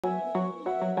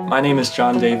My name is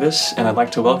John Davis, and I'd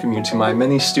like to welcome you to my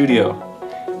mini studio.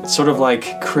 It's sort of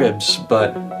like Cribs,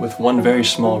 but with one very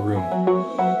small room.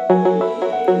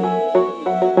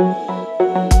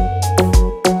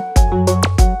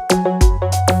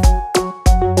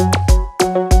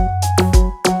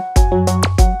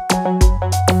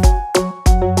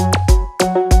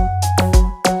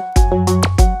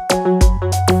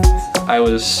 I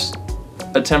was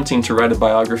attempting to write a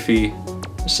biography,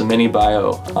 just a mini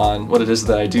bio on what it is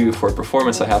that I do for a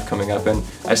performance I have coming up, and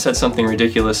I said something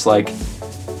ridiculous like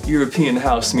European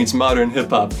house meets modern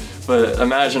hip-hop, but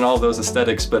imagine all those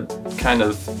aesthetics but kind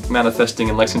of manifesting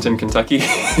in Lexington, Kentucky.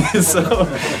 So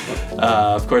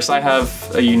of course I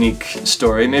have a unique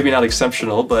story, maybe not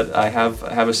exceptional, but I have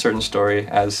a certain story,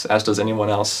 as does anyone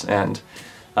else, and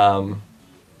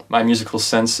my musical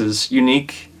sense is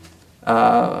unique,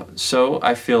 so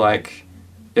I feel like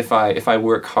if I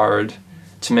work hard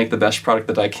to make the best product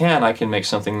that I can make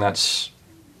something that's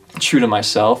true to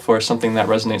myself or something that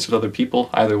resonates with other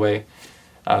people. Either way,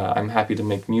 I'm happy to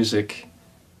make music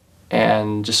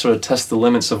and just sort of test the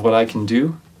limits of what I can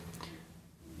do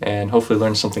and hopefully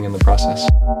learn something in the process.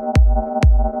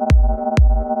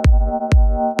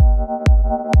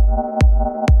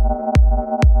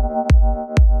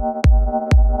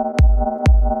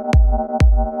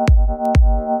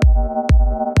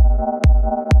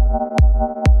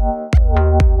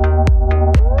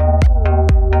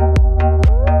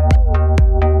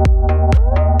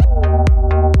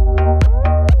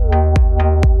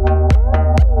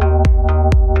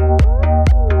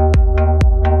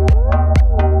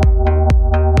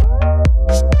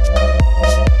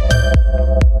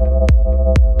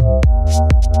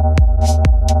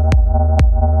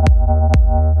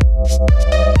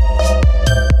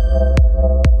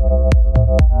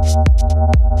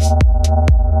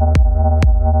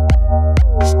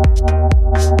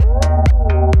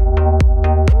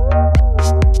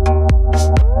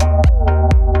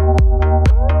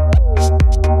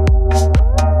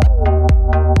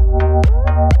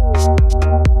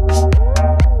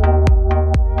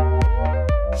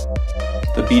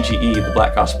 The BGE, the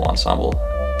Black Gospel Ensemble,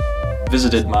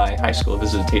 visited my high school,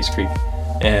 visited Tate's Creek,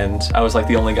 and I was like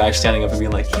the only guy standing up and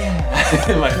being like, yeah!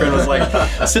 And my friend was like,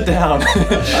 sit down!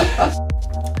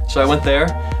 So I went there,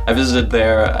 I visited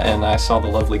there, and I saw the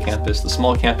lovely campus, the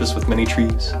small campus with many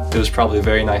trees. It was probably a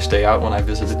very nice day out when I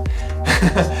visited.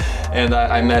 And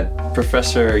I met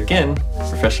Professor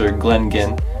Glenn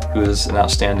Ginn, who is an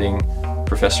outstanding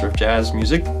professor of jazz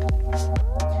music.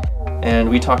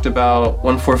 And we talked about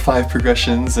 1-4-5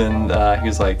 progressions, and he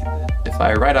was like, if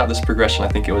I write out this progression, I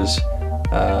think it was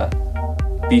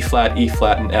B flat, E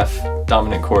flat, and F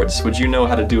dominant chords. Would you know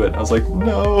how to do it? I was like,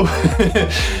 no.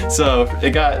 So it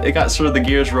got sort of the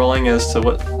gears rolling as to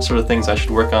what sort of things I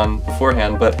should work on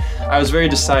beforehand, but I was very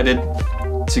decided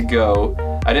to go.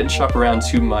 I didn't shop around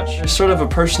too much. It's sort of a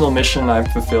personal mission I'm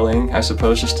fulfilling, I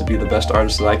suppose, just to be the best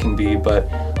artist that I can be, but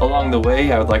along the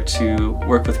way I would like to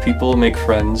work with people, make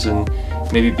friends, and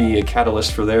maybe be a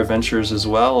catalyst for their ventures as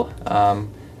well,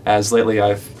 as lately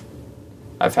I've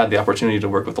had the opportunity to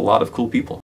work with a lot of cool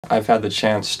people. I've had the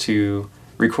chance to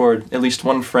record at least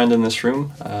one friend in this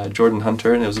room, Jordan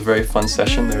Hunter, and it was a very fun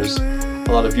session. There's a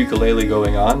lot of ukulele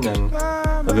going on and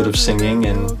a bit of singing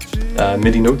and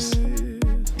MIDI notes.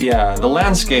 Yeah, the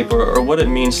landscape, or what it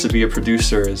means to be a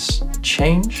producer, has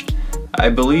changed. I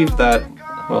believe that,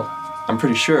 well, I'm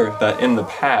pretty sure that in the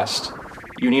past,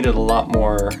 you needed a lot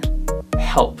more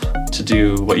help to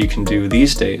do what you can do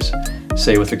these days,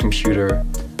 say with a computer,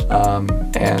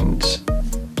 and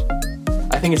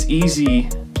I think it's easy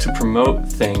to promote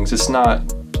things. It's not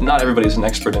everybody's an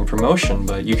expert in promotion,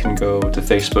 but you can go to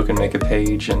Facebook and make a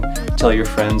page and tell your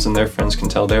friends, and their friends can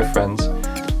tell their friends.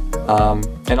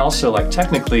 And also, like,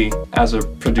 technically, as a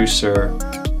producer,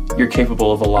 you're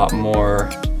capable of a lot more.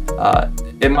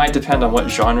 It might depend on what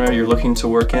genre you're looking to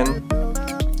work in.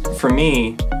 For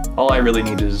me, all I really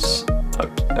need is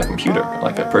a computer,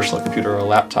 like a personal computer or a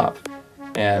laptop.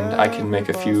 And I can make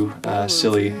a few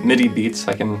silly MIDI beats.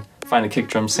 I can find a kick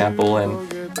drum sample and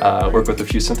work with a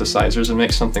few synthesizers and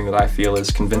make something that I feel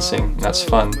is convincing, and that's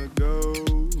fun.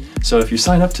 So if you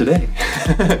sign up today.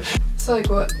 So like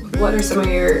what are some of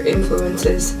your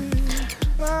influences?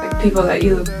 Like people that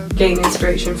you gain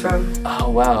inspiration from?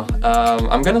 Oh wow,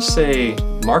 I'm gonna say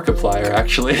Markiplier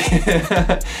actually,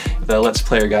 the Let's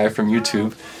Player guy from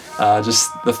YouTube. Just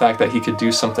the fact that he could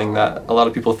do something that a lot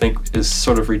of people think is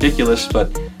sort of ridiculous,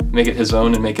 but make it his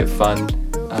own and make it fun.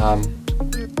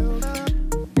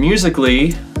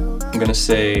 Musically, I'm gonna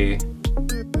say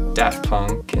Daft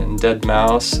Punk and Dead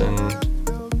Mouse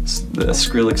and the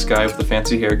Skrillex guy with the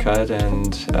fancy haircut,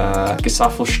 and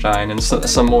Gesaffelstein, and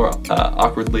some more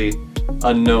awkwardly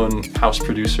unknown house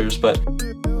producers. But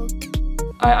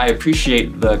I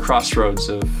appreciate the crossroads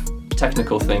of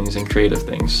technical things and creative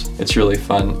things. It's really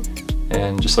fun,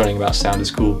 and just learning about sound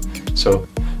is cool. So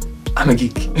I'm a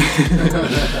geek. Do you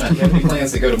have any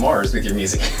plans to go to Mars with your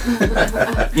music?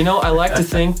 You know, I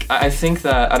think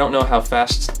that, I don't know how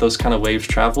fast those kind of waves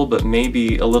travel, but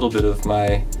maybe a little bit of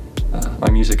my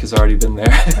music has already been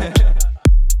there.